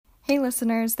Hey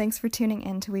listeners, thanks for tuning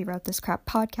in to We Wrote This Crap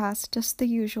podcast. Just the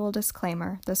usual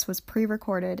disclaimer, this was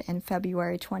pre-recorded in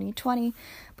February 2020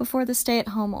 before the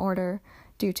stay-at-home order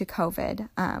due to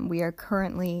COVID. We are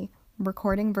currently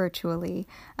recording virtually.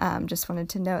 Just wanted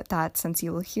to note that since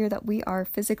you will hear that we are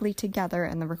physically together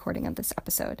in the recording of this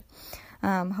episode.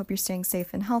 Hope you're staying safe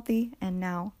and healthy, and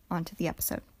now on to the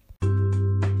episode.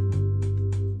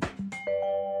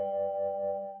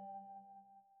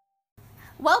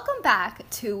 Welcome back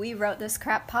to We Wrote This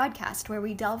Crap podcast, where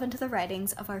we delve into the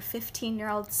writings of our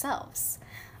 15-year-old selves.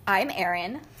 I'm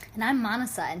Erin. And I'm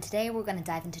Manasa, and today we're going to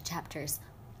dive into chapters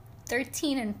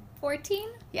 13 and 14?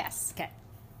 Yes. Okay.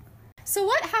 So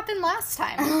what happened last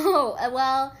time? Oh,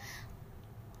 well,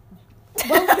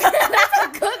 that's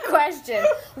a good question.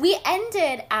 We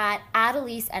ended at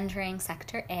Adelise entering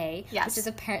Sector A, yes, which is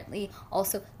apparently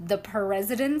also the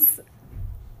president's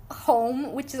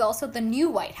home, which is also the new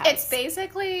White House. It's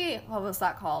basically, what was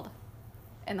that called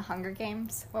in the Hunger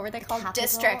Games? What were they called? Capital?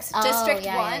 District. Oh, District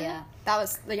yeah, 1. yeah. That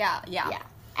was, yeah.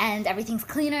 And everything's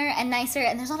cleaner and nicer,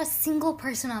 and there's not a single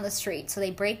person on the street, so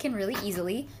they break in really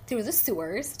easily through the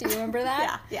sewers. Do you remember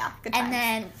that? Yeah. Good times. And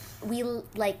then we,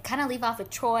 kind of leave off with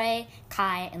Troy,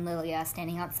 Kai, and Lilia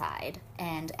standing outside,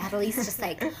 and Adelise just,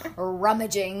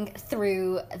 rummaging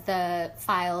through the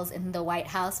files in the White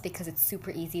House because it's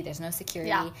super easy. There's no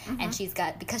security. Yeah. Mm-hmm.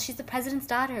 And because she's the president's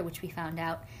daughter, which we found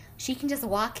out, she can just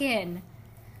walk in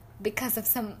because of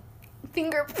some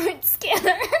fingerprint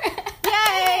scanner.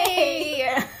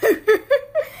 Yay!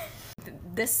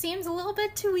 This seems a little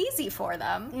bit too easy for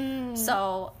them.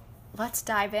 So let's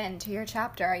dive into your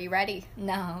chapter. Are you ready?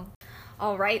 No.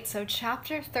 All right, so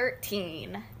chapter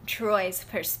 13, Troy's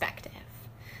perspective.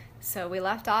 So we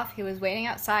left off, he was waiting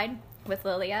outside with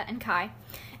Lilia and Kai,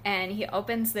 and he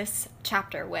opens this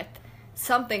chapter with,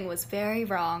 "Something was very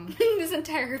wrong." This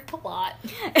entire plot.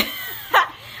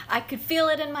 I could feel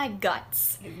it in my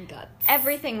guts. Guts.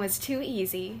 Everything was too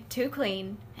easy, too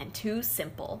clean, and too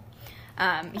simple.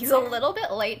 He's a little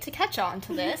bit late to catch on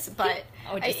to this, but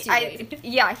he's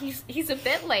a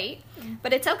bit late,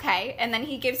 but it's okay. And then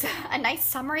he gives a nice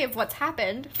summary of what's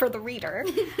happened for the reader.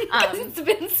 It's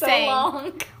been so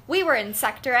long. We were in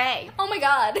Sector A. Oh my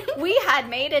god. We had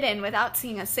made it in without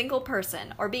seeing a single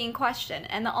person or being questioned,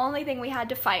 and the only thing we had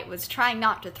to fight was trying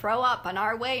not to throw up on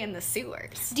our way in the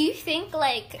sewers. Do you think,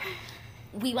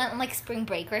 we went on, spring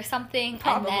break or something?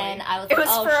 Probably. And then I was it was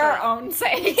for our own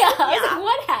sake. Yeah, I was like,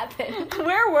 what happened?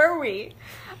 Where were we?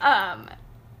 And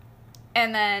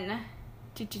then,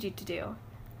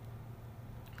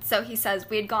 So he says,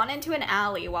 we had gone into an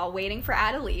alley while waiting for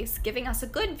Adelise, giving us a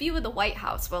good view of the White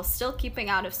House while still keeping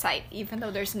out of sight, even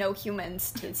though there's no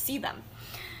humans to see them.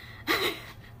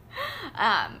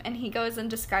 And he goes and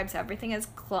describes everything as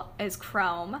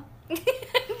chrome. This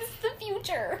is the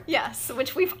future. Yes,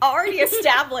 which we've already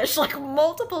established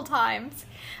multiple times.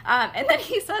 And then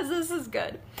he says this is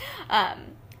good.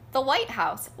 The White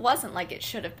House wasn't like it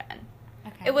should have been.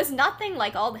 Okay. It was nothing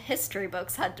like all the history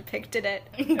books had depicted it.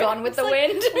 Gone with the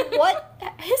Wind. What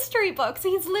history books?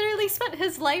 He's literally spent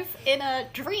his life in a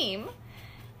dream.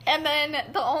 And then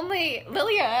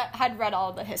Lilia had read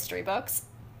all the history books,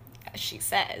 she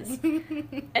says,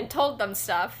 and told them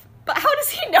stuff. But how does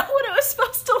he know what it was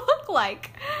supposed to look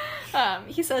like?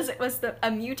 He says it was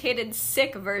a mutated,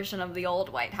 sick version of the old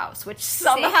White House, which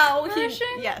somehow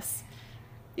yes.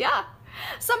 Yeah.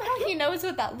 Somehow he knows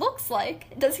what that looks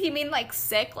like. Does he mean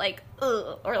sick,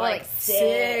 ugh, or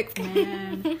sick,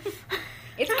 man?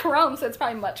 It's chrome, so it's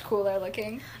probably much cooler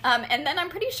looking. And then I'm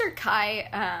pretty sure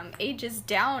Kai ages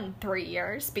down 3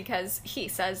 years because he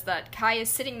says that Kai is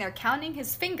sitting there counting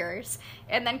his fingers,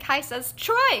 and then Kai says,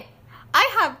 "Troy, I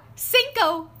have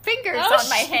 5 fingers on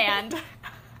my hand."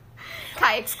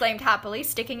 Kai exclaimed happily,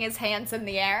 sticking his hands in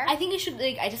the air. I think you should,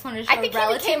 I just wanted to show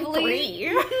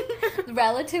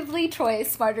relatively Troy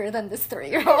is smarter than this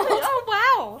 3-year-old. Oh,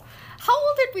 wow. How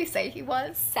old did we say he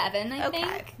was? 7, I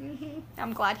think. Mm-hmm.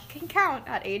 I'm glad he can count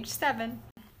at age 7.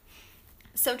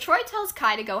 So Troy tells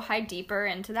Kai to go hide deeper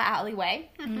into the alleyway.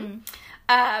 Mm-hmm.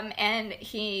 And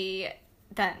he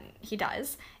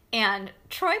does. And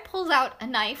Troy pulls out a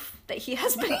knife that he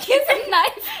has been keeping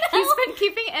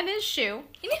in his shoe.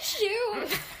 In his shoe?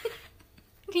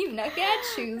 Do you know he had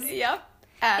shoes? Yep.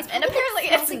 And apparently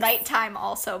it's nighttime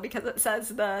also because it says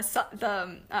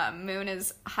the moon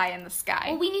is high in the sky.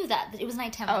 Well, we knew that. It was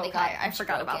nighttime when they got I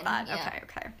forgot about that. Yeah.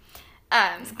 Okay.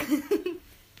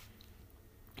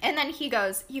 And then he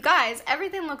goes, "You guys,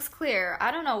 everything looks clear.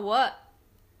 I don't know what..."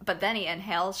 But then he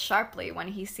inhales sharply when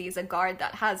he sees a guard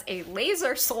that has a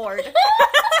laser sword.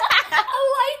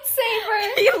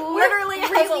 lightsaber. He literally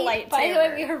has a lightsaber. By the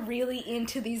way, we are really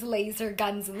into these laser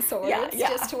guns and swords. Yeah.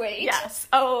 Just wait. Yes.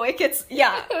 Oh, it gets,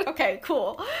 yeah. Okay,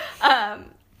 cool.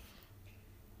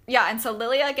 Yeah, and so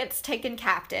Lilia gets taken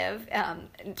captive.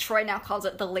 And Troy now calls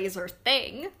it the laser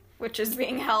thing, which is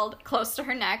being held close to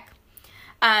her neck.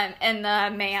 And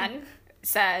the man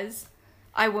says,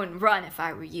 I wouldn't run if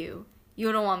I were you.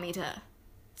 You don't want me to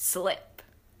slip.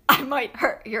 I might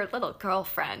hurt your little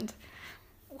girlfriend.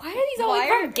 Why are these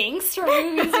all from gangster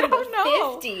movies in the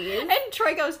 50s? And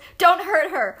Troy goes, don't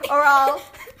hurt her, or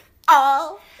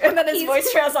I'll. And then his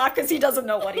voice trails off because he doesn't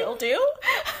know what he'll do.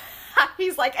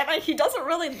 He's like, and he doesn't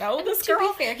really know this girl.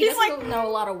 To be fair, he doesn't know a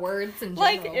lot of words in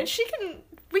general. Like,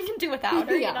 we can do without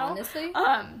her, yeah, you know? honestly.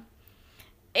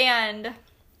 And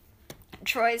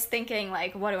Troy's thinking,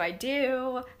 like, what do I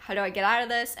do? How do I get out of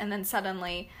this? And then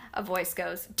suddenly a voice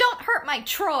goes, don't hurt my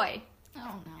Troy.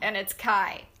 Oh, no. And it's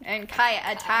Kai. And Kai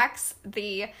attacks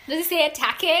the... Does he say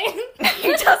attacke?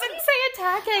 He doesn't say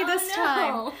attacke this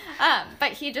no. time.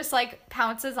 But he just, like,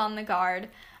 pounces on the guard.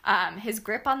 His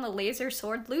grip on the laser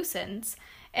sword loosens.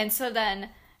 And so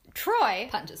then Troy...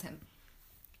 punches him.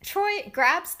 Troy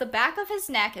grabs the back of his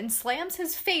neck and slams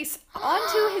his face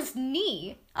onto his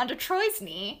knee, onto Troy's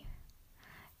knee.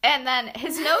 And then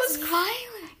his nose... violent.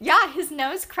 Yeah, his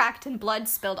nose cracked and blood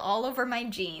spilled all over my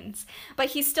jeans. But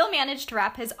he still managed to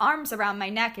wrap his arms around my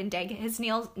neck and dig his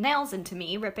nails into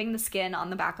me, ripping the skin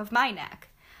on the back of my neck.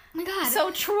 Oh my god.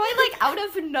 So Troy, like, out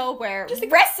of nowhere, just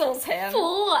wrestles him.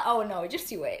 Oh no,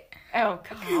 just you wait. Oh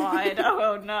god,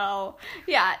 oh no.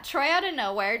 Yeah, Troy out of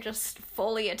nowhere just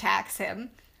fully attacks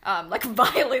him. Like,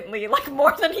 violently, like,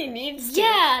 more than he needs to.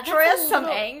 Yeah, Troy has some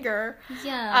anger.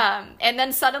 Yeah. And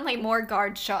then suddenly more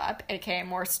guards show up, aka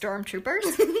more stormtroopers.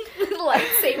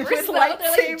 Lightsabers. With They're like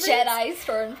lightsabers. Jedi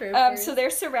stormtroopers. So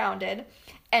they're surrounded,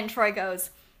 and Troy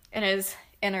goes, in his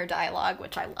inner dialogue,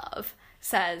 which I love,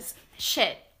 says,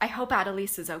 shit, I hope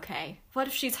Adelise is okay. What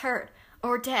if she's hurt?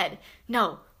 Or dead?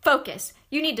 No, focus.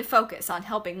 You need to focus on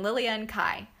helping Lilia and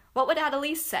Kai. What would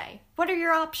Adelise say? What are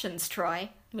your options,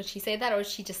 Troy? Would she say that, or would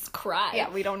she just cry? Yeah,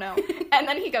 we don't know. And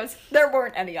then he goes, there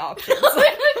weren't any options.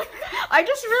 I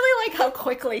just really like how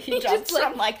quickly he jumps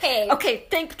from, like, hey. Okay,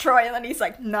 think, Troy. And then he's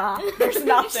like, nah, there's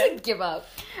nothing. Give up.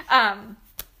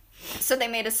 So they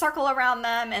made a circle around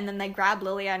them, and then they grab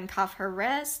Lilia and cuff her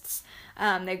wrists.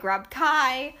 They grab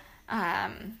Kai.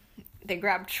 They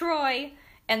grab Troy.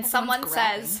 And someone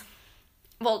says,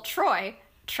 well, Troy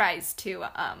tries to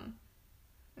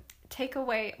take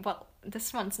away, well,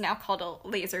 this one's now called a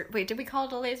laser. Wait, did we call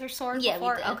it a laser sword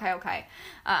before? We did. Okay.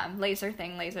 Laser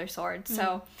thing, laser sword.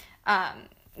 So,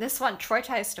 this one, Troy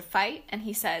tries to fight, and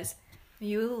he says,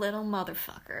 you little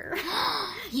motherfucker.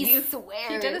 He swears.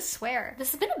 He did a swear.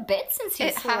 This has been a bit since he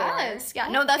swore. It has. Yeah.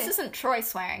 No, this isn't Troy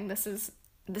swearing. This is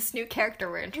this new character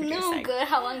we're introducing. No good.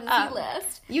 How long does he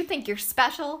last? You think you're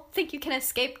special? Think you can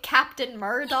escape Captain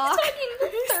Murdoch? He's talking in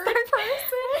the third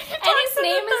person. And his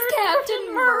name is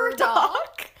Captain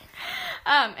Murdoch.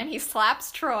 And he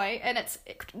slaps Troy, and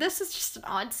this is just an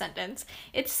odd sentence.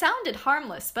 It sounded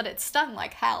harmless, but it stung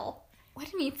like hell. What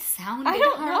do you mean sounded I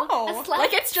don't harmless? know.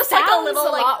 Like, it's just like a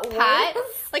little, like, pat.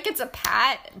 Like, it's a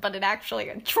pat, but it actually,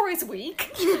 Troy's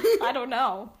weak. I don't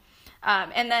know.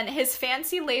 And then his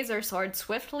fancy laser sword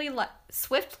swiftly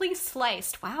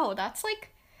sliced. Wow, that's like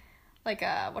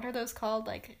what are those called?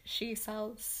 Like, she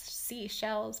sells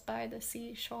seashells by the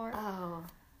seashore. Oh.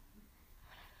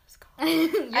 You're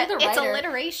the writer. It's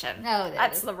alliteration. Oh,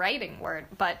 that's the writing word.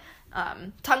 But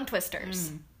tongue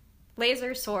twisters.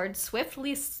 Laser sword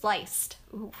swiftly sliced.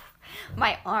 Ooh,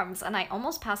 my arms, and I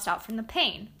almost passed out from the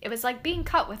pain. It was like being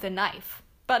cut with a knife,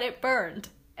 but it burned,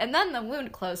 and then the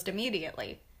wound closed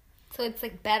immediately. So it's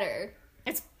like better.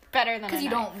 It's better than because you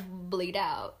don't bleed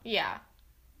out. Yeah.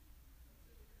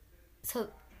 So,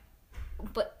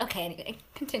 but okay, anyway,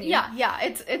 continue. Yeah.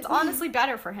 It's honestly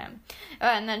better for him.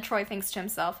 And then Troy thinks to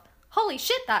himself, "Holy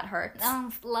shit, that hurts."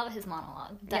 Love his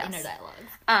monologue, inner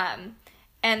dialogue.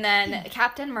 And then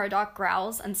Captain Murdoch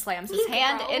growls and slams his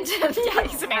hand into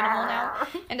he's an animal now,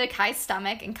 into Kai's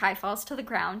stomach, and Kai falls to the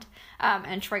ground.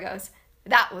 And Troy goes,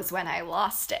 "That was when I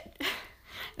lost it."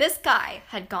 This guy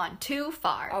had gone too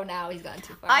far. Oh, now he's gone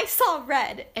too far. I saw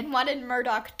red and wanted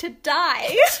Murdoch to die.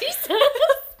 Jesus.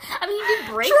 I mean, you did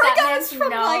break Troy that goes man's from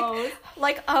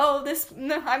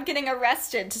nose. I'm getting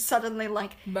arrested to suddenly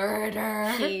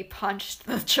murder. He punched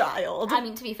the child. I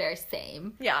mean, to be fair,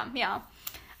 same. Yeah.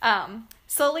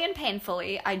 Slowly and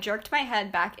painfully, I jerked my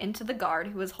head back into the guard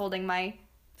who was holding my...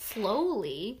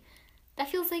 Slowly? That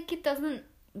feels like it doesn't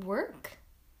work.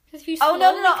 If you Oh,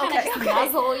 no, slowly okay, kinda okay.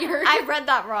 muzzle your... I read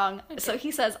that wrong. So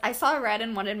he says, I saw red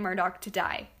and wanted Murdoch to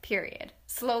die, period.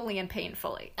 Slowly and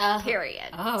painfully, period.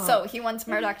 Oh. So he wants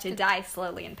Murdoch to die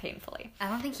slowly and painfully. I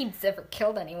don't think he's ever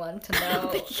killed anyone to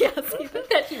know Yes.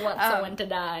 that he wants someone to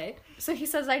die. So he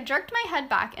says, I jerked my head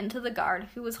back into the guard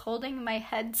who was holding my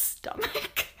head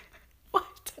stomach.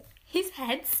 What? His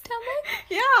head stomach?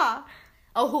 Yeah.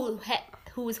 Oh,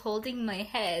 who was holding my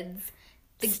head's...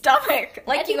 Stomach.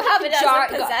 Like you have it as a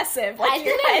possessive. Like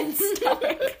your head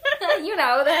stomach. You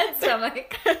know, the head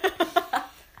stomach.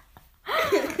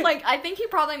 Like, I think he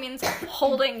probably means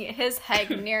holding his head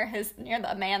near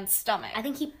the man's stomach. I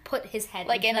think he put his head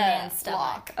Like in the a man's stomach.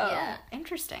 block. Oh, yeah.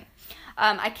 Interesting.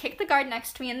 I kicked the guard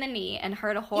next to me in the knee and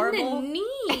heard a horrible... In the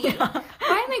knee?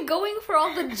 Why am I going for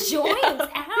all the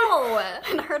joints? Ow!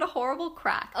 And heard a horrible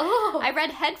crack. Oh. I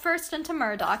read headfirst into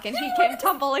Murdoch and he came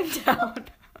tumbling down.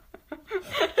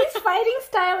 His fighting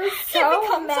style is so He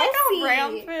becomes messy. like a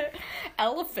rampant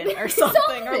elephant or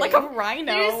something. Or like a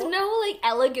rhino. There's no, like,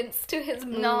 elegance to his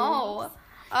moves. No.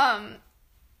 And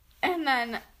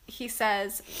then he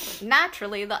says,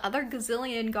 naturally, the other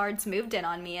gazillion guards moved in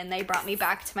on me and they brought me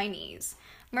back to my knees.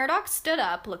 Murdoch stood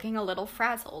up, looking a little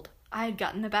frazzled. I had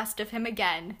gotten the best of him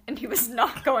again, and he was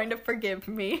not going to forgive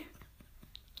me.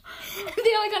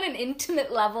 They like on an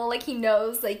intimate level, like he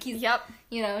knows, like he's, Yep.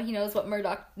 you know, he knows what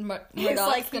Murdoch's He's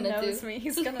like, he gonna knows do. me.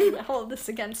 He's gonna hold this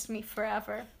against me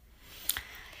forever.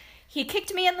 He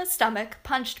kicked me in the stomach,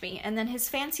 punched me, and then his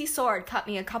fancy sword cut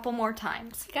me a couple more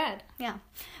times. God. Yeah.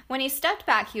 When he stepped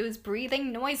back, he was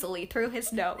breathing noisily through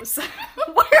his nose.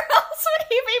 Where else would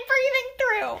he be breathing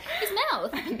through? His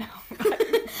mouth.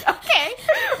 No. Okay.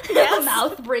 A Yes.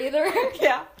 mouth breather.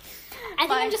 Yeah. I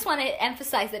think I just want to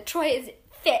emphasize that Troy is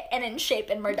fit and in shape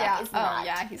and Murdoch is not. Oh,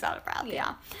 yeah, he's out of breath,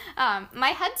 Yeah. yeah. My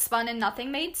head spun and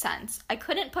nothing made sense. I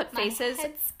couldn't put faces... My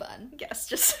head spun. Yes,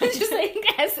 just Like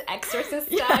as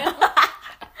Exorcist style.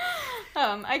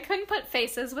 I couldn't put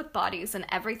faces with bodies and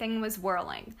everything was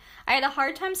whirling. I had a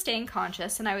hard time staying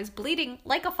conscious and I was bleeding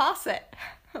like a faucet.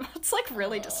 That's like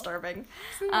really disturbing.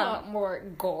 A lot more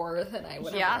gore than I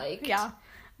would have liked. Yeah.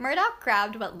 Murdoch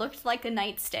grabbed what looked like a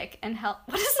nightstick and held...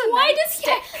 What is a Why does he...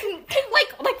 nightstick?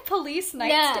 Like police nightstick.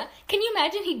 Yeah. Can you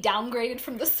imagine he downgraded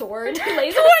from the sword to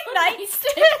laser To a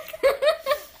nightstick.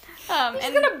 He's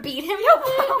And gonna beat him Yeah,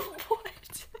 with it.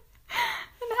 what?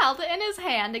 And held it in his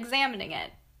hand, examining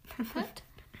it. What?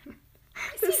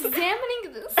 He's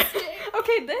examining the stick.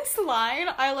 Okay, this line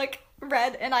I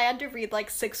read and I had to read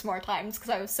 6 more times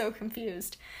because I was so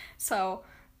confused. So,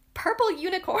 purple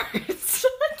unicorns.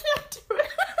 I can't do it.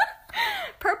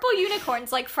 Purple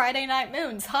unicorns like Friday night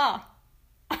moons, huh?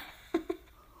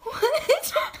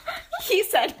 What? He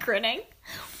said, grinning.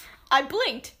 I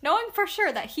blinked, knowing for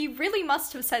sure that he really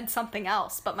must have said something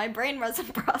else, but my brain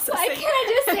wasn't processing. Why can't I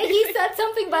just say he said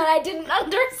something but I didn't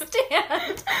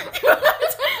understand?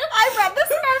 I read this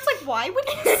and I was like, why would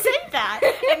he say that?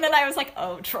 And then I was like,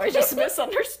 oh, Troy just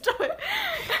misunderstood.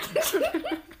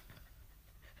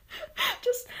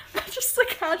 just the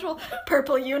casual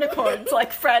purple unicorns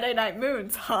like Friday night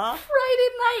moons, huh? Friday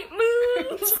night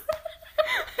moons.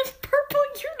 Purple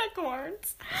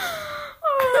unicorns.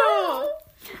 Oh.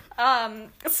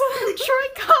 So Troy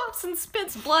coughs and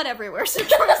spits blood everywhere, so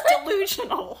Troy's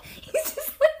delusional. He's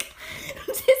just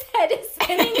his head is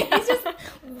spinning and he's just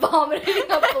vomiting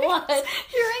up blood.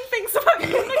 Hearing things about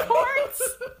unicorns.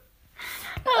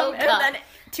 Oh, And God. then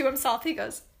to himself he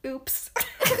goes, oops.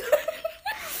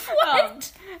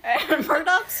 What? And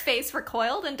Murdoch's face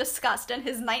recoiled in disgust and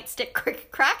his nightstick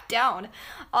cracked down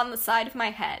on the side of my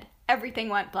head. Everything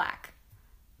went black.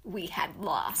 We had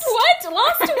lost. What?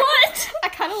 Lost to what? I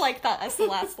kind of like that as the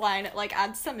last line. It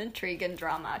adds some intrigue and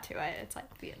drama to it. It's like,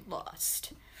 we had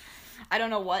lost. I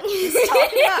don't know what he's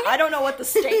talking about. I don't know what the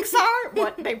stakes are,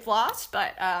 what they've lost,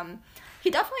 but he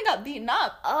definitely got beaten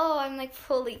up. Oh, I'm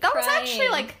fully That crying. was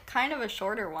actually kind of a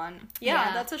shorter one. Yeah,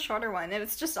 Yeah. that's a shorter one. It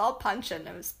was just all punching.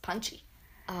 It was punchy.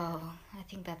 Oh, I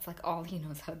think that's all he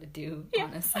knows how to do, Yeah.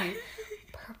 honestly.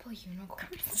 Purple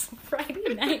unicorns.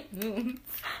 Friday night moons.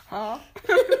 Huh?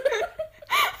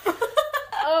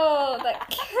 Oh, that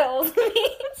kills me.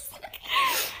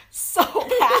 So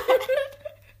bad.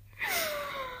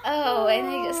 Oh, and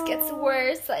it just gets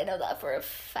worse. I know that for a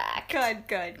fact. Good.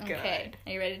 Okay,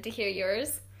 are you ready to hear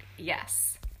yours?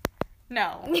 Yes.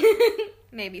 No.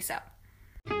 Maybe so.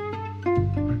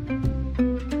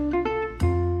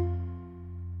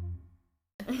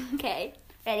 Okay,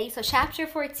 ready? So chapter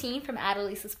 14 from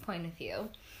Adelisa's point of view.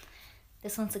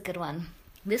 This one's a good one.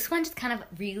 This one just kind of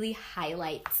really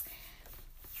highlights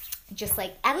just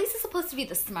like, at least it's supposed to be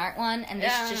the smart one, and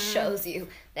this just shows you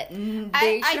that they should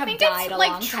I have think died it's a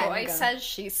like long time Troy ago. says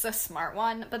she's the smart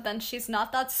one, but then she's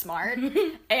not that smart,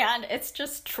 and it's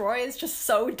just Troy is just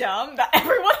so dumb that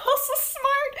everyone else is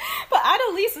smart, but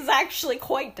Annalise is actually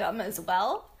quite dumb as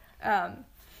well.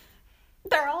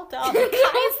 They're all dumb.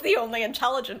 Kai's the only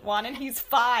intelligent one, and he's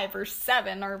 5 or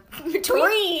 7 or 3.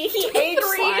 He age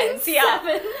 3 and slides,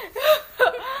 yeah.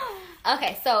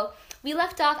 Okay, so we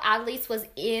left off, Annalise was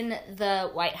in the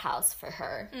White House for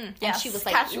her. And yes, she was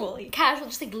like casual,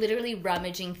 just like literally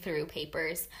rummaging through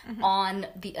papers on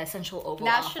the essential Oval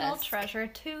National Office. Treasure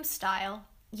 2 style.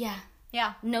 Yeah.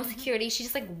 Yeah. No security. She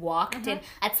just like walked in.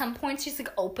 At some point, she's like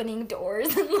opening doors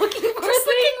and looking for Just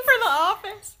looking for the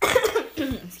office.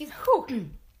 Excuse me.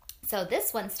 So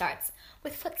this one starts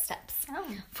with footsteps. Oh.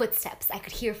 Footsteps. I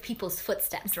could hear people's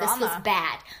footsteps. Drama. This was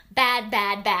bad. Bad,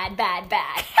 bad, bad, bad,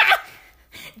 bad.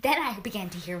 Then I began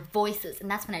to hear voices,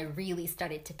 and that's when I really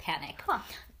started to panic. Huh.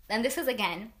 And this is,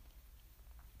 again,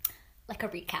 like a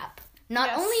recap. Not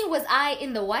Yes. only was I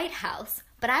in the White House,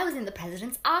 but I was in the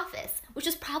president's office, which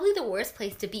is probably the worst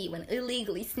place to be when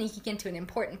illegally sneaking into an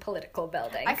important political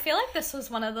building. I feel like this was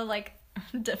one of the, like,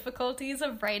 difficulties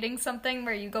of writing something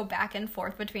where you go back and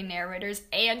forth between narrators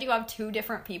and you have 2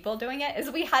 different people doing it, is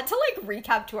we had to, like,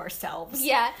 recap to ourselves.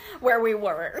 Yeah. Where we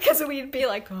were. Because we'd be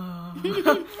like,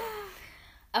 oh.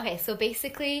 Okay, so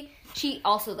basically, she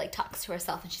also, like, talks to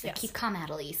herself, and she's like, Yes. keep calm,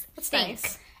 Annalise. That's Think.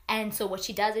 nice. And so what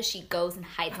she does is she goes and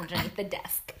hides underneath the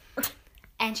desk.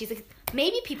 And she's like,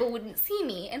 maybe people wouldn't see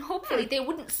me, and hopefully they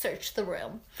wouldn't search the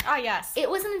room. Ah, yes. It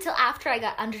wasn't until after I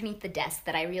got underneath the desk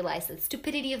that I realized the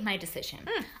stupidity of my decision.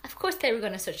 Of course they were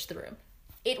going to search the room.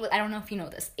 It was, I don't know if you know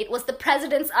this, it was the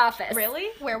president's office. Really?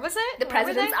 Where was it? The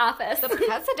president's office. The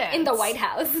president. In the White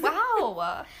House.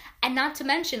 Wow. And not to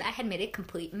mention, I had made a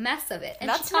complete mess of it. And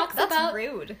That's she talks that's about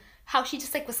rude. how she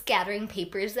just, like, was scattering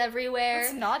papers everywhere.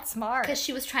 It's not smart. Because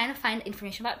she was trying to find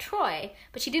information about Troy,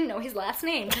 but she didn't know his last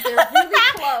name because they were really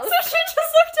close. So she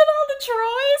just looked at all the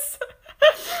Troys.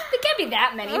 There can't be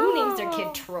that many. Who names their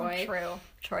kid Troy? True.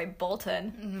 Troy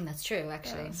Bolton. That's true,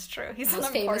 actually. That's true. He's Most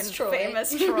an famous important Troy.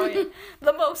 famous Troy.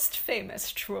 The most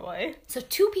famous Troy. So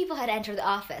 2 people had entered the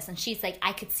office, and she's like,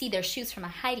 I could see their shoes from a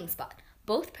hiding spot.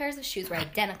 Both pairs of shoes were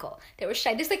identical. They were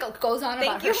shiny. This, like, goes on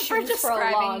about Thank her you for shoes for a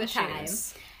describing long the time.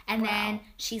 shoes. And Wow. then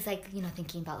she's like, you know,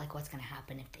 thinking about, like, what's going to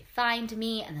happen if they find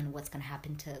me, and then what's going to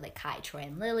happen to, like, Kai, Troy,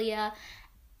 and Lilia.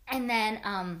 And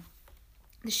then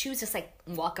the shoes just, like,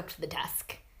 walk up to the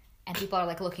desk, and people are,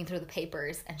 like, looking through the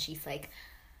papers, and she's, like,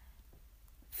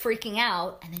 freaking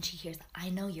out, and then she hears, I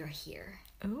know you're here.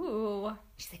 Ooh.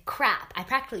 She's like, crap. I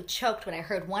practically choked when I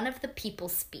heard one of the people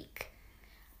speak.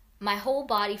 My whole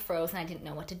body froze, and I didn't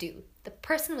know what to do. The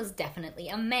person was definitely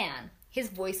a man. His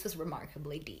voice was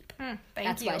remarkably deep. Thank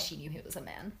That's you. why she knew he was a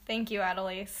man. Thank you,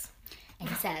 Annalise. And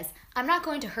he says, I'm not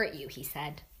going to hurt you, he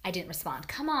said. I didn't respond.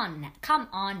 Come on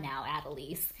now,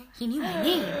 Annalise. He knew my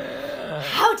name.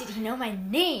 How did he know my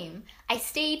name? I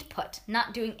stayed put,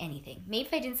 not doing anything. Maybe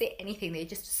if I didn't say anything, they'd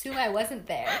just assume I wasn't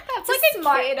there. That's like a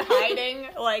kid hiding,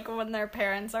 like, when their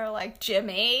parents are like,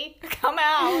 Jimmy, come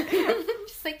out.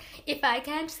 Just like, if I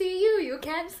can't see you, you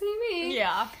can't see me.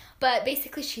 Yeah. But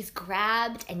basically, she's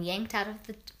grabbed and yanked out of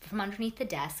from underneath the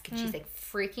desk, and she's like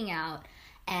freaking out.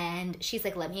 And she's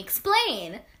like, "Let me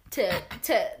explain to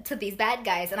these bad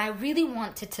guys." And I really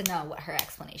wanted to know what her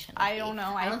explanation would I be. don't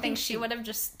know. I don't think she would have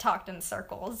just talked in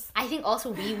circles. I think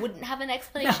also we wouldn't have an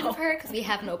explanation No. of her because we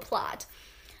have no plot.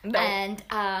 No.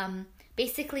 And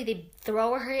basically, they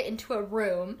throw her into a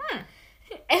room, and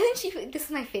then this is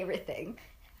my favorite thing.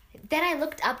 Then I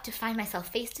looked up to find myself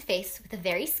face to face with a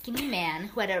very skinny man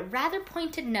who had a rather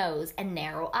pointed nose and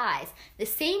narrow eyes. The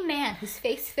same man whose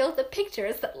face filled the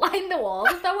pictures that lined the walls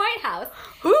of the White House.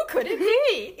 Who could it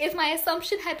be? If my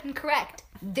assumption had been correct,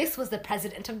 this was the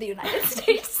President of the United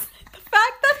States. The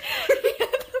fact that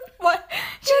what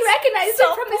She recognized him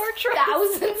from his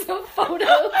self-portraits. thousands of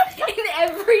photos in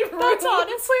every room. That's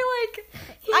honestly like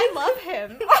I love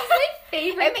him. He's my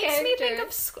favorite It makes me think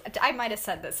character. of I might have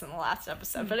said this in the last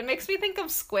episode, but it makes me think of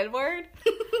Squidward.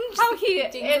 How he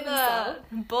Thinking in of himself.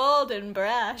 bold and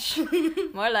brash,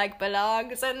 more like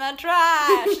belongs in the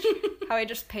trash. How he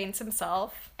just paints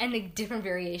himself. And the different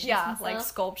variations. Yeah, and like stuff.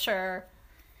 sculpture,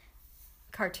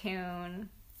 cartoon.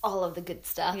 all of the good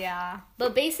stuff. Yeah.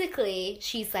 But basically,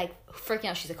 she's like freaking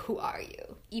out. She's like, "Who are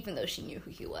you?" Even though she knew who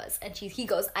he was, and he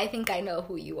goes, "I think I know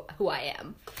who I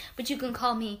am, but you can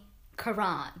call me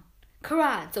Karan."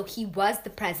 Karan. So he was the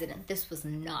president. This was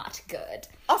not good.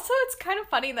 Also, it's kind of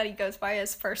funny that he goes by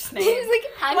his first name. He's like,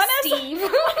 "I'm When has- Steve."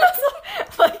 when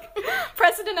has, like,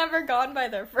 president ever gone by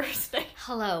their first name?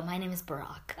 hello, my name is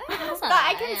Barack.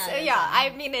 I can say, yeah.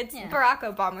 I mean, it's Barack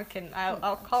Obama.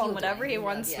 I'll call him whatever he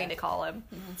wants me to call him.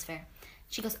 That's fair.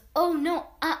 She goes, oh no,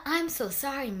 I'm so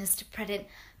sorry, Mr.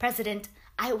 President.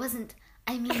 I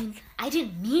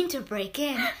didn't mean to break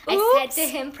in. I said to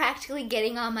him, practically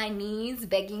getting on my knees,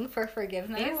 begging for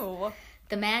forgiveness. Ew.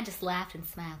 The man just laughed and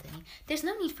smiled at me. There's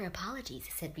no need for apologies,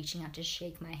 he said, reaching out to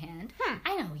shake my hand.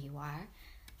 I know who you are.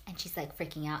 And she's like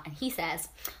freaking out. And he says,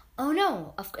 oh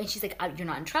no. And she's like, you're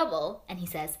not in trouble. And he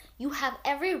says, you have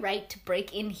every right to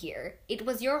break in here. It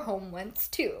was your home once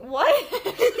too. What?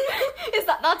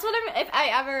 That's what I'm, if I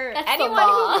ever, That's anyone the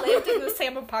law. who lived in the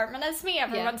same apartment as me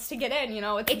ever wants to get in,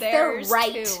 it's their theirs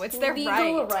right. too. It's their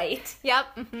legal right. Yep.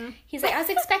 Mm-hmm. He's like, I was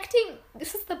expecting,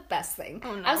 this is the best thing.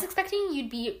 Oh, no. I was expecting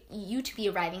you to be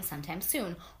arriving sometime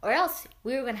soon, or else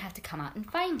we were going to have to come out and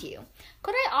find you.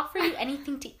 Could I offer you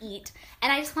anything to eat?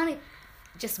 And I just want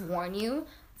to warn you,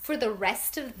 for the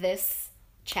rest of this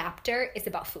chapter is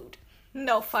about food.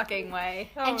 No fucking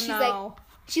way. Oh, and she's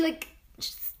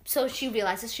so she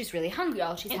realizes she's really hungry.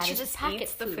 All she's had is just packet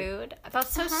eats the food.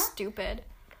 That's so stupid.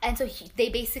 And so they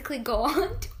basically go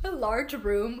on to a large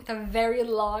room with a very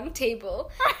long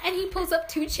table. And he pulls up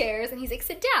 2 chairs and he's like,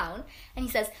 sit down. And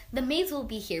he says, the maids will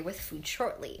be here with food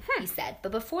shortly, he said.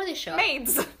 But before they show up...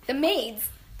 Maids! The maids.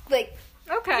 Like,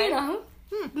 okay.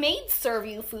 Maids serve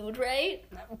you food, right?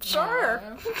 Sure.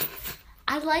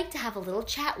 I'd like to have a little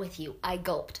chat with you. I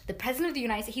gulped. The president of the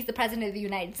United States. He's the president of the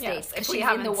United States. Yes, if she's we in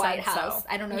the haven't White said House. so.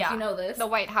 I don't know if you know this. The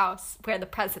White House, where the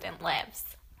president lives.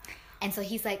 And so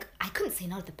he's like, I couldn't say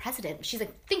no to the president. She's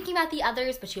like thinking about the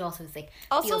others, but she also was like,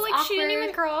 also feels like awkward. she didn't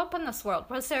even grow up in this world.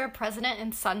 Was there a president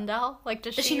in Sundell? Like,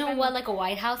 does she know even... what like a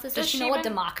White House is? Does she know what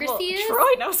democracy is?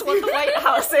 Troy knows what the White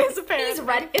House is. Apparently, He's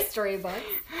read history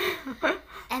books.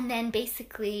 And then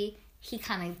basically he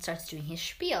kind of starts doing his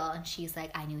spiel, and she's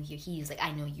like, I knew you. He's like,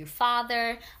 I know your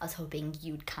father. I was hoping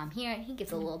you'd come here. And he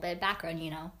gives a little bit of background,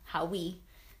 how we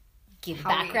give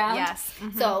background. Yes.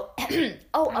 Mm-hmm. So,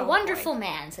 a wonderful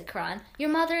man, said Karan. Your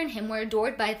mother and him were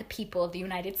adored by the people of the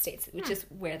United States, which is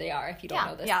where they are, if you don't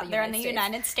know this. Yeah, they're in the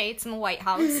United States in the White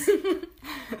House.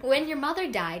 When your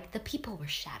mother died, the people were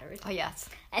shattered. Oh, yes.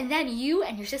 And then you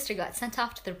and your sister got sent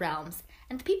off to the realms,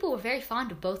 and the people were very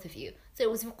fond of both of you. So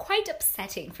it was quite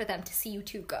upsetting for them to see you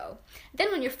two go.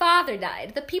 Then when your father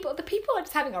died, the people are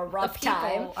just having a rough time.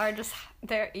 The people are just,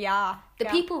 The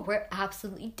people were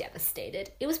absolutely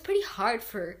devastated. It was pretty hard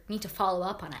for me to follow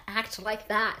up on an act like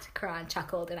that, Karan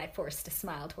chuckled, and I forced a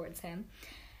smile towards him.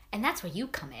 And that's where you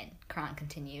come in, Karan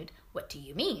continued. What do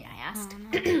you mean, I asked.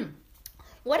 Oh, no.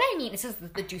 What I mean, this is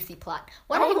the juicy plot.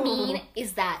 What I mean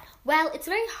is that, it's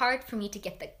very hard for me to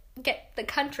get the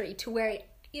country to where it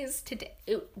is today.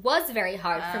 It was very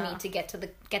hard for me to get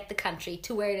the country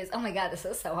to where it is. Oh my god, this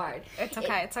is so hard. It's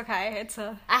okay.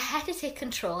 I had to take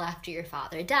control after your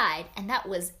father died, and that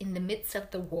was in the midst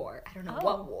of the war. I don't know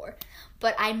what war.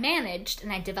 But I managed,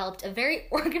 and I developed a very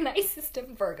organized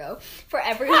system, Virgo, for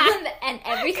everyone and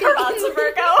everything. Karan's a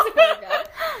Virgo.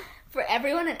 For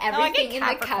everyone and everything in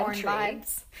the country.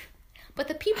 Vibes. But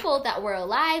the people that were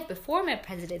alive before my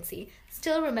presidency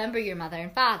still remember your mother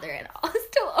and father, and are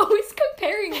still always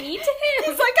comparing me to him.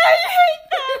 He's like, I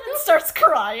hate them, and starts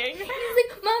crying. He's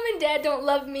like, Mom and Dad don't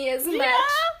love me as much.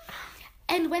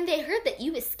 And when they heard that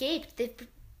you escaped,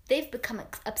 they've become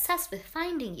obsessed with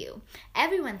finding you.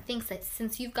 Everyone thinks that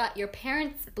since you've got your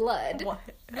parents' blood,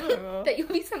 that you'll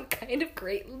be some kind of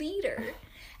great leader.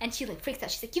 And she freaks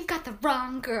out. She's like, you've got the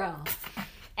wrong girl.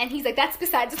 And he's like, that's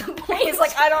besides the point. He's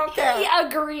like, I don't care. He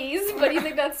agrees, but he's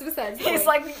like, that's besides the point. He's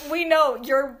like, we know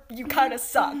you kind of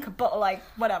suck, but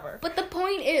whatever. But the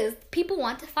point is, people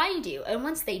want to find you. And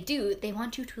once they do, they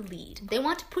want you to lead. They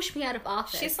want to push me out of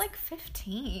office. She's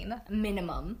 15.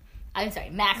 Minimum. I'm sorry,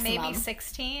 maximum. Maybe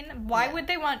 16. Why would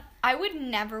they want... I would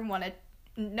never want to...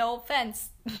 No offense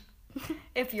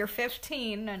if you're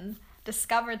 15 and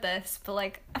discover this,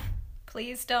 but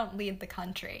please don't lead the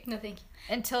country. No, thank you.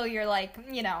 Until you're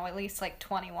at least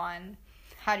 21.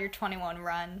 Had your 21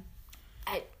 run.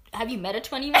 Have you met a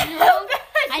 21-year-old?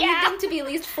 I need them to be at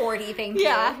least 40, thank you.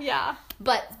 Yeah.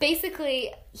 But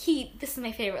basically, this is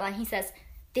my favorite line. He says,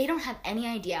 they don't have any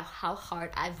idea how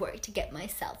hard I've worked to get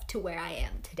myself to where I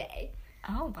am today.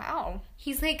 Oh, wow.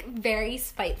 He's very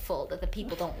spiteful that the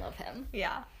people don't love him.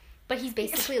 Yeah. But he's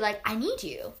basically I need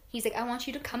you. He's like, I want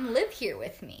you to come live here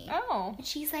with me. Oh. And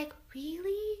she's like,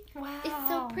 really? Wow. It's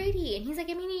so pretty. And he's like,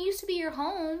 I mean, it used to be your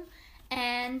home.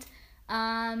 And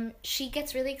she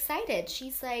gets really excited.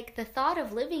 She's like, the thought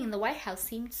of living in the White House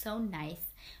seemed so nice.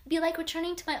 It'd be like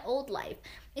returning to my old life,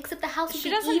 except the house would She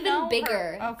be doesn't even know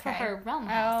bigger her. for Okay. her realm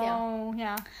house. Yeah. Oh,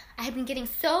 yeah. I had been getting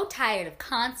so tired of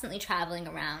constantly traveling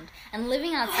around and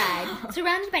living outside,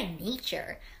 surrounded by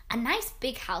nature. A nice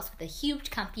big house with a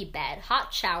huge comfy bed,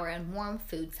 hot shower, and warm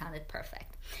food sounded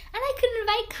perfect. And I could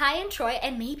invite Kai and Troy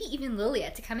and maybe even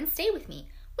Lilia to come and stay with me.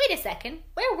 Wait a second,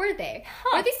 where were they?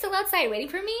 Were they still outside waiting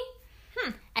for me?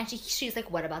 And she's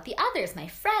like, what about the others, my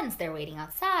friends? They're waiting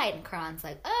outside. And Karan's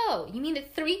like, oh, you mean the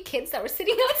 3 kids that were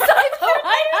sitting outside the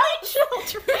White House?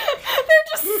 Children. They're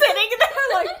just sitting there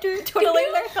like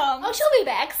twiddling their thumbs. Oh, she'll be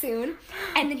back soon.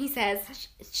 And then he says,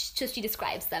 she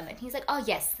describes them. And he's like, oh,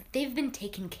 yes, they've been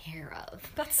taken care of.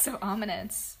 That's so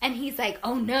ominous. And he's like,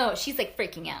 oh, no. She's like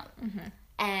freaking out.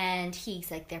 And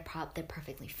he's like, they're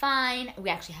perfectly fine. We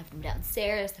actually have them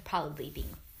downstairs. They're probably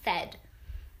being fed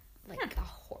like a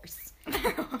horse.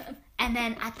 And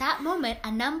then at that moment,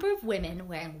 a number of women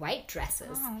wearing white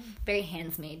dresses, very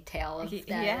Handmaid's Tale of them,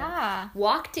 Yeah.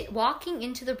 walking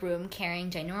into the room carrying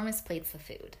ginormous plates of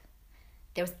food.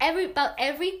 There was about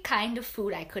every kind of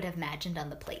food I could have imagined on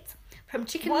the plates, from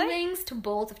chicken wings to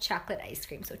bowls of chocolate ice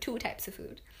cream. So 2 types of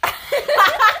food.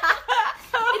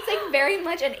 It's like very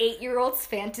much an 8-year-old's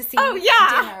fantasy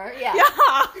dinner.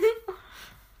 Yeah.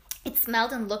 It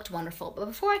smelled and looked wonderful, but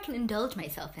before I can indulge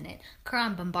myself in it,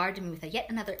 Karan bombarded me with yet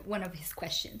another one of his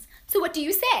questions. So what do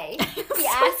you say? He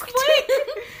asked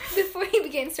before he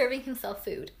began serving himself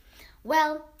food.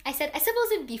 Well, I said, I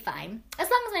suppose it'd be fine, as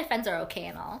long as my friends are okay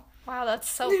and all. Wow, that's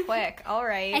so quick. All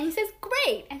right. And he says,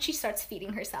 great, and she starts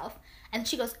feeding herself. And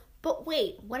she goes, but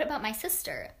wait, what about my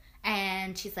sister?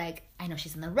 And she's like, I know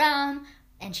she's in the realm,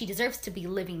 and she deserves to be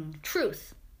living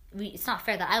truth. It's not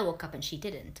fair that I woke up and she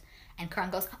didn't. And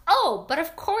Karan goes, oh, but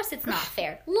of course it's not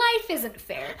fair. Life isn't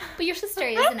fair. But your sister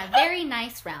is in a very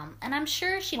nice realm, and I'm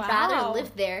sure she'd rather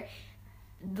live there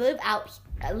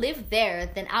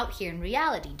than out here in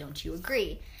reality. Don't you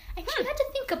agree? And she had to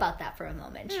think about that for a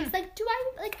moment. She's like,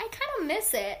 I kind of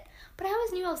miss it, but I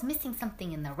always knew I was missing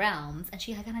something in the realms. And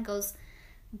she kind of goes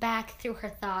back through her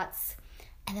thoughts,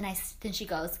 and then she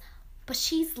goes, but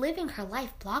she's living her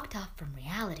life blocked off from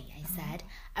reality, I said.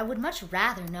 I would much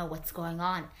rather know what's going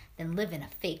on than live in a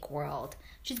fake world.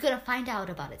 She's going to find out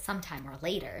about it sometime or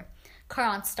later.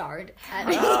 Karan starred,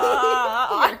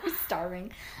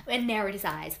 starring, and narrowed his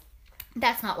eyes.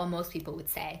 That's not what most people would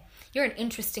say. You're an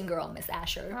interesting girl, Miss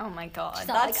Asher. Oh my god, She's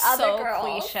not that's like other so girls.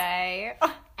 cliche.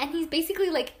 And he's basically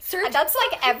like, That's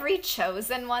like every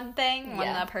chosen one thing when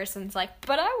Yeah. the person's like,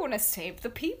 but I want to save the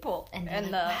people. and they're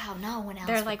like, wow, no one else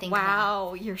they're would like, think that.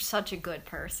 wow, you're such a good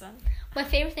person. My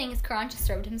favorite thing is Karan just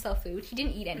served himself food. He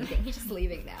didn't eat anything. He's just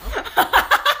leaving now.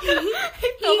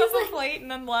 He filled up a plate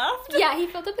and then left. Yeah, he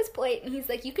filled up his plate and he's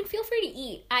like, you can feel free to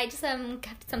eat. I just have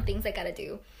some things I gotta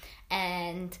do.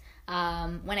 And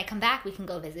when I come back, we can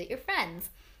go visit your friends.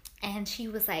 And she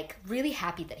was like really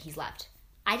happy that he's left.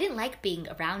 I didn't like being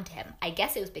around him. I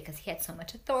guess it was because he had so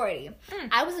much authority.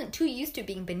 I wasn't too used to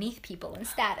being beneath people in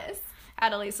status.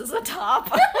 Adelise is a top.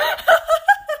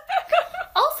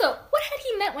 Also, what had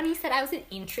he meant when he said I was an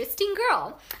interesting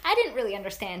girl? I didn't really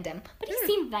understand him, but he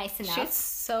seemed nice enough. She's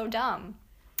so dumb.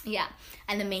 Yeah.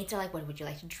 And the maids are like, what would you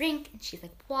like to drink? And she's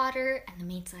like, water. And the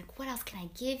maid's like, what else can I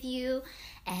give you?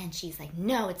 And she's like,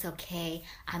 no, it's okay.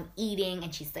 I'm eating.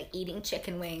 And she's like eating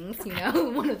chicken wings, you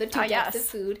know, one of the 2 types of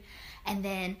food. And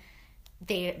then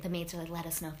the maids are like, let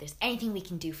us know if there's anything we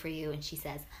can do for you. And she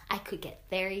says, I could get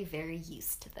very, very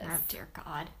used to this. Oh, dear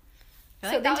God.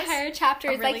 So the entire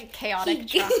chapter is really like chaotic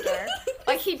chapter.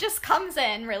 Like he just comes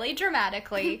in really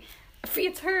dramatically,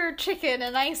 feeds her chicken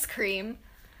and ice cream,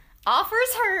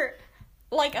 offers her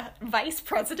like a vice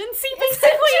presidency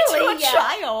basically to a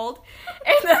child,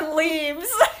 and then leaves.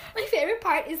 My favorite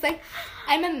part is like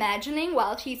I'm imagining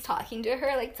while she's talking to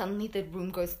her, like suddenly the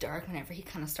room goes dark whenever he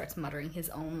kind of starts muttering his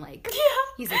own like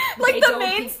he's like the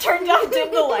maids turned down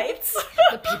dim the lights.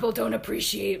 The people don't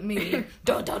appreciate me.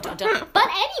 Dun, dun, dun, dun. But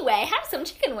anyway, have some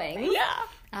chicken wings.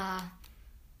 Yeah.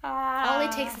 All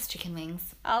it takes is chicken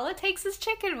wings. All it takes is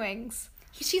chicken wings.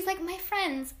 She's like, my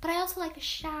friends, but I also like a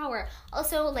shower.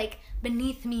 Also, like,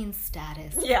 beneath me in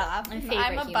status. Yeah. My favorite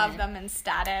I'm above human. them in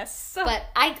status. But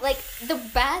I, like, the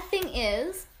bad thing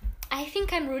is, I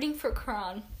think I'm rooting for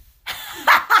Karan.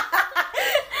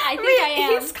 I think I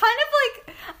am. He's kind of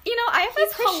like, you know, I have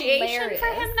He's appreciation for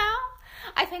hilarious. him now.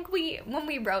 I think when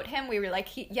we wrote him, we were like,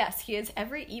 he is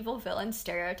every evil villain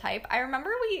stereotype. I remember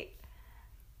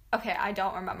Okay, I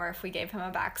don't remember if we gave him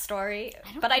a backstory,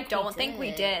 but I I don't think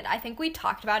we did. I think we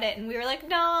talked about it and we were like,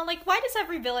 no, like, why does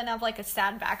every villain have, like, a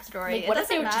sad backstory? Like, what it if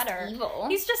they doesn't were just matter. evil?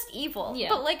 He's just evil. Yeah.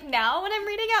 But, like, now when I'm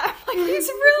reading it, I'm like, he's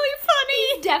really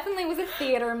funny. He definitely was a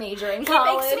theater major in He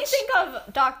college. makes me think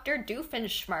of Dr.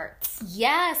 Doofenshmirtz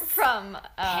Yes. from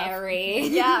Perry.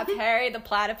 Yeah, Perry, the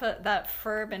platypus, that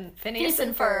Ferb and Phineas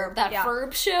and Ferb. That yeah.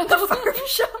 Ferb show. The Ferb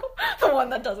show. The one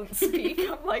that doesn't speak.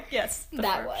 I'm like, yes, the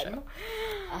That Ferb one. show.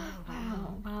 Oh,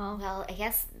 wow. Wow. Well, I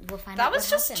guess we'll find out That what was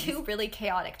just happens. 2 really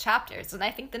chaotic chapters, and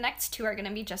I think the next 2 are going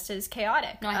to be just as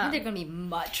chaotic. No, I think they're going to be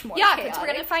much more yeah, chaotic. because we're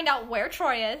going to find out where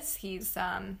Troy is. He's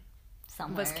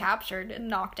Somewhere. was captured and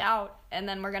knocked out, and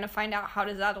then we're going to find out how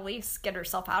does Adelise get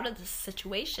herself out of this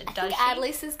situation. I think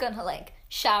Adelise is going to, like,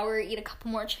 shower, eat a couple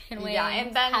more chicken wings, Yeah,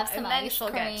 and then have some ice she'll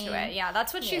cream. get to it. Yeah,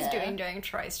 that's what she's Yeah. doing during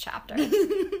Troy's chapter.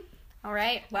 All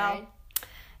right, well, All right.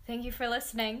 thank you for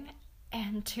listening.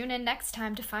 And tune in next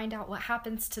time to find out what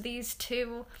happens to these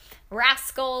 2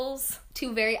 rascals.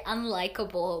 2 very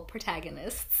unlikable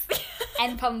protagonists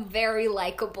and some very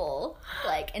likable,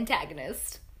 like,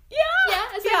 antagonist. Yeah. Yeah,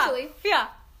 essentially. Yeah.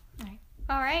 All right.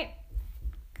 All right.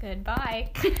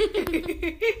 Goodbye.